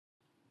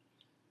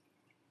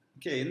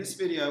Okay, in this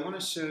video I want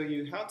to show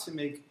you how to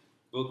make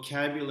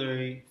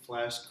vocabulary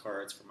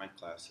flashcards for my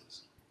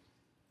classes.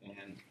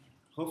 And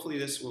hopefully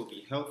this will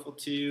be helpful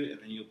to you, and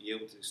then you'll be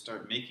able to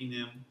start making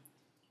them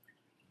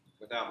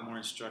without more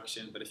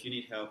instruction. But if you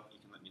need help, you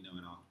can let me know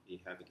and I'll be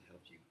happy to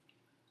help you.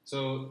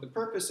 So the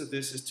purpose of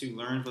this is to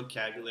learn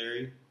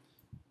vocabulary,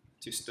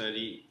 to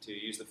study, to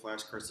use the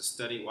flashcards to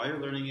study while you're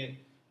learning it,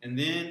 and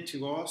then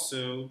to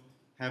also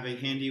have a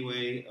handy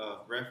way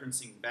of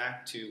referencing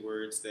back to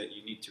words that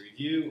you need to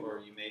review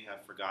or you may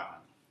have forgotten.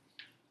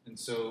 And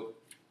so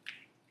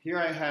here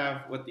I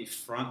have what the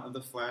front of the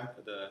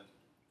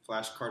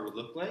flashcard would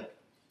look like,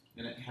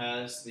 and it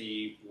has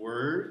the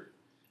word,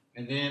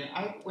 and then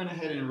I went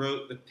ahead and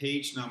wrote the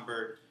page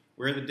number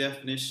where the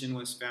definition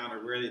was found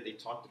or where they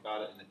talked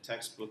about it in the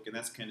textbook, and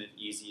that's kind of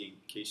easy in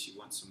case you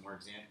want some more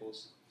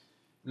examples.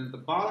 And at the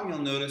bottom you'll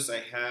notice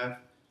I have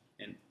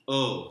an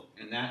O,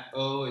 and that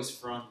O is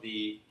from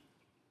the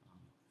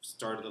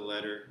start of the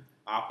letter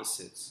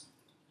opposites.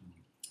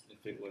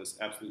 If it was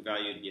absolute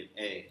value, it'd be an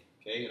A.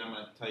 Okay, and I'm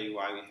going to tell you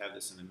why we have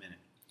this in a minute.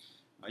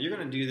 You're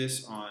going to do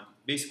this on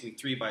basically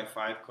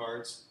 3x5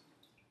 cards,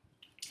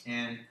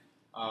 and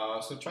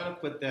so try to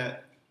put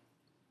that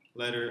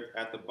letter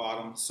at the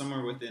bottom,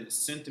 somewhere within a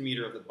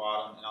centimeter of the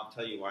bottom, and I'll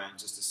tell you why in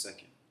just a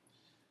second.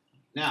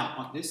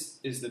 Now, this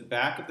is the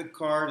back of the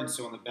card, and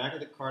so on the back of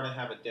the card I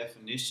have a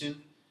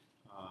definition.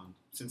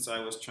 Since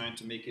I was trying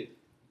to make it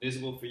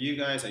visible for you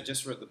guys, I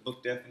just wrote the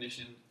book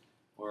definition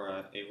or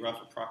a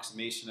rough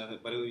approximation of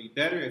it, but it would be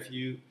better if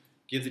you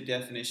give the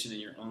definition in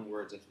your own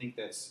words. I think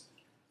that's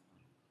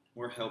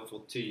more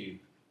helpful to you.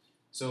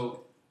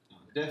 So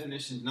the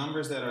definition,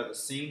 numbers that are the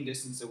same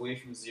distance away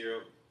from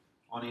zero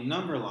on a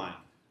number line.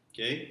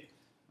 Okay,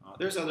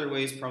 there's other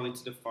ways probably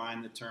to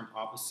define the term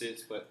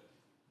opposites, but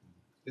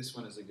this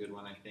one is a good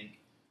one, I think.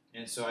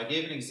 And so I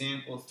gave an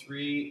example,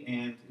 3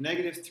 and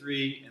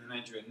 -3, and then I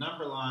drew a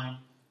number line,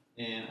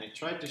 and I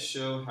tried to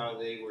show how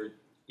they were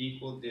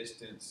equal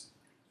distance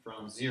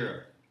from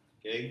 0.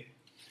 Okay,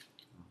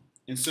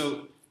 and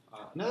so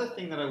another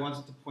thing that I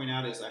wanted to point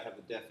out is I have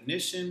the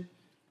definition,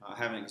 I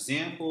have an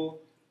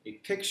example. A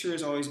picture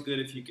is always good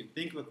if you can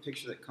think of a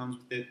picture that comes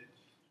with it.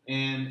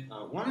 And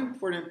one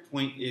important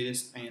point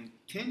is I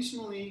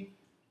intentionally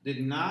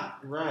did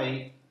not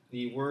write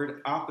the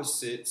word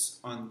opposites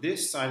on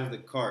this side of the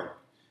card.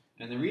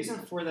 And the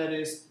reason for that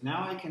is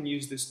now I can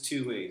use this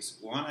two ways.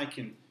 One, I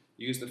can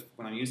use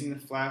when I'm using the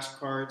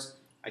flashcards,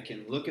 I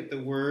can look at the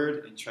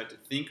word and try to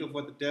think of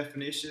what the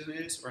definition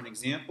is or an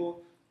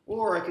example,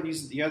 or I can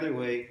use it the other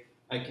way.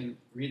 I can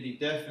read the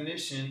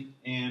definition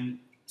and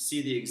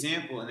see the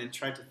example and then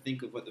try to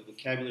think of what the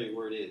vocabulary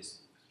word is.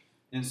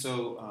 And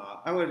so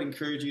I would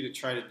encourage you to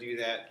try to do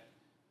that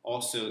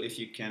also if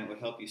you can. It will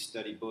help you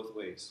study both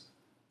ways.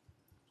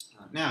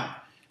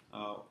 Now,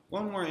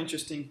 one more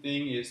interesting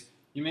thing is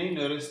you may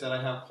notice that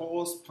I have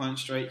holes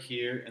punched right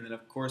here, and then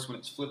of course when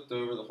it's flipped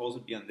over the holes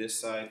would be on this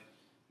side.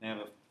 And I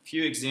have a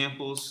few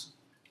examples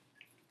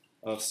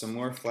of some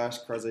more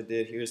flashcards I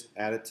did. Here's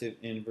additive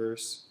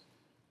inverse,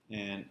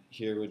 and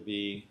here would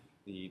be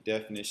the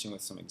definition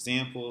with some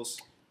examples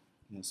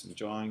and some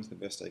drawings the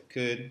best I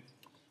could.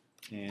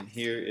 And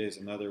here is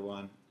another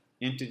one,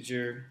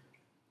 integer,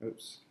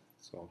 oops,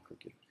 it's all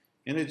crooked,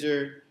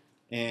 integer,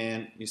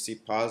 and you see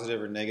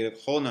positive or negative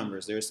whole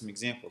numbers. There's some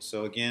examples.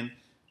 So again,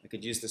 I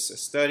could use this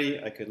as study.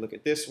 I could look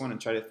at this one and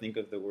try to think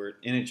of the word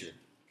integer.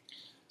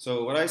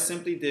 So what I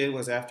simply did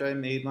was after I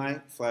made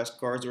my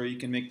flashcards, where you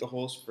can make the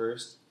holes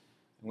first,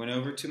 I went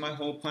over to my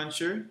hole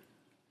puncher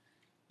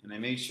and I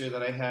made sure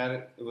that I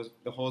had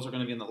the holes are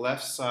going to be on the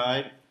left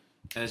side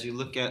as you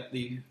look at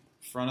the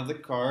front of the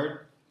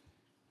card.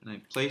 And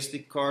I placed the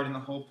card in the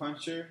hole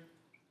puncher.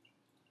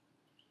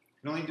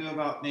 You can only do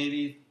about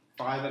maybe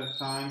 5 at a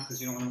time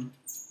because you don't want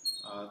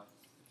to,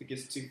 if it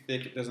gets too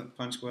thick it doesn't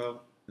punch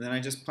well. And then I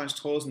just punched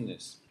holes in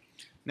this.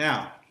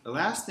 Now, the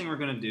last thing we're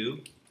going to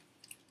do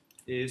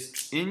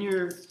is in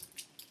your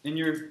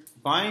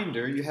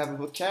binder you have a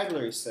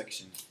vocabulary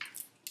section.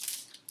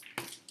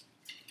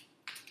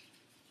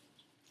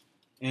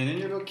 And in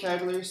your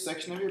vocabulary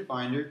section of your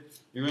binder,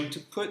 you're going to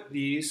put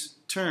these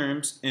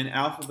terms in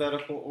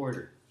alphabetical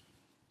order.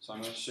 So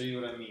I'm going to show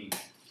you what I mean.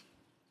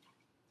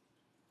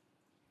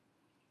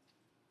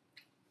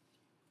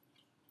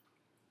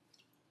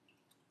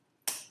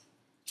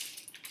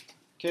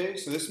 Okay,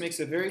 so this makes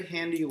a very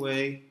handy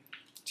way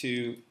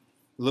to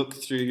look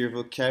through your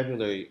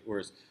vocabulary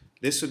words.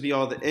 This would be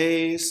all the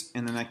A's,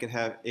 and then I could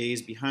have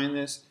A's behind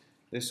this.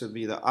 This would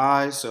be the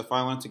I's. So if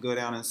I wanted to go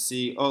down and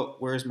see, oh,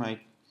 where's my,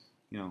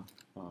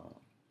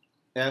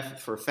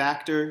 F for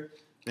factor,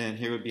 then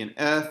here would be an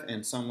F,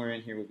 and somewhere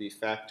in here would be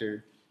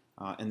factor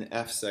in the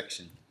F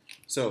section.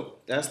 So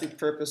that's the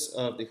purpose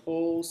of the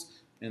holes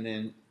and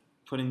then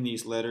putting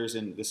these letters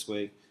in this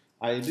way.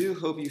 I do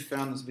hope you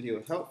found this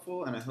video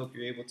helpful, and I hope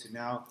you're able to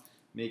now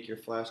make your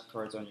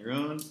flashcards on your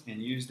own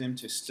and use them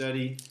to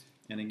study.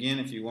 And again,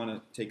 if you want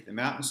to take them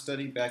out and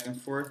study back and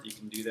forth, you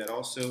can do that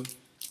also.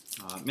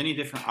 Many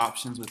different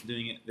options with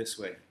doing it this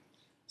way.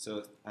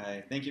 So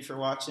I thank you for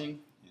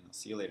watching, and I'll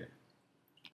see you later.